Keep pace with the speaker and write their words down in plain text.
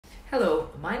Hello,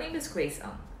 my name is Grace.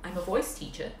 I'm a voice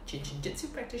teacher, Jin Shin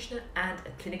Jyutsu practitioner, and a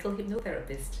clinical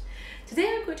hypnotherapist.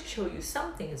 Today I'm going to show you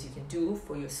some things you can do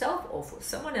for yourself or for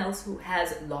someone else who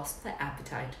has lost their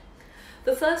appetite.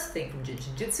 The first thing from Jin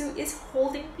Shin Jyutsu is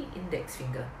holding the index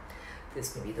finger.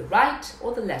 This may be the right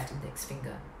or the left index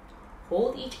finger.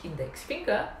 Hold each index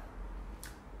finger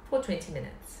for 20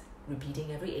 minutes,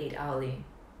 repeating every 8 hourly.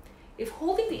 If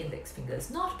holding the index finger is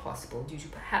not possible due to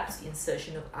perhaps the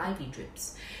insertion of IV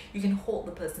drips, you can hold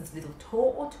the person's little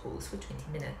toe or toes for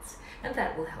 20 minutes, and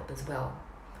that will help as well.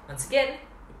 Once again,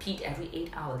 repeat every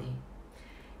 8 hourly.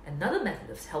 Another method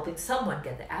of helping someone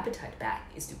get their appetite back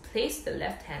is to place the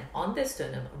left hand on their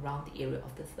sternum around the area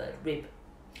of the third rib.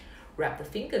 Wrap the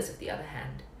fingers of the other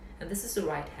hand, and this is the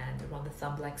right hand, around the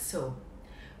thumb like so.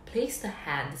 Place the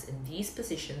hands in these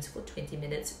positions for 20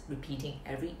 minutes, repeating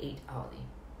every 8 hourly.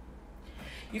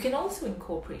 You can also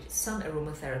incorporate some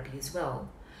aromatherapy as well.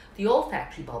 The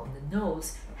olfactory bulb in the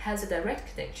nose has a direct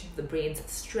connection to the brain's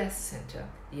stress center,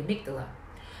 the amygdala.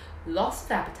 Loss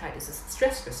of appetite is a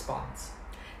stress response.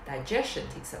 Digestion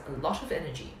takes up a lot of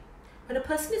energy. When a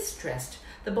person is stressed,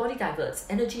 the body diverts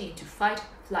energy into fight,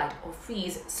 flight, or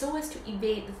freeze so as to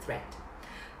evade the threat.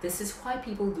 This is why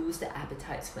people lose their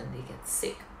appetites when they get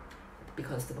sick,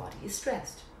 because the body is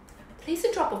stressed. Place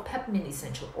a drop of peppermint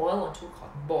essential oil onto a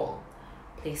cotton ball.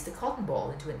 Place the cotton ball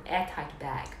into an airtight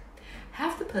bag.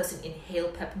 Have the person inhale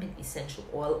peppermint essential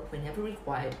oil whenever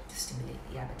required to stimulate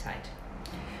the appetite.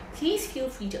 Please feel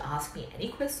free to ask me any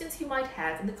questions you might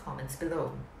have in the comments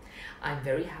below. I'm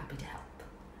very happy to help.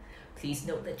 Please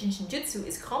note that Jin Shin Jyutsu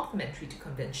is complementary to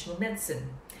conventional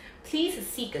medicine. Please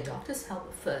seek a doctor's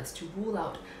help first to rule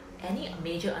out any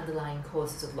major underlying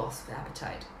causes of loss of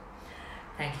appetite.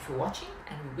 Thank you for watching,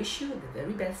 and we wish you the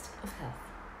very best of health.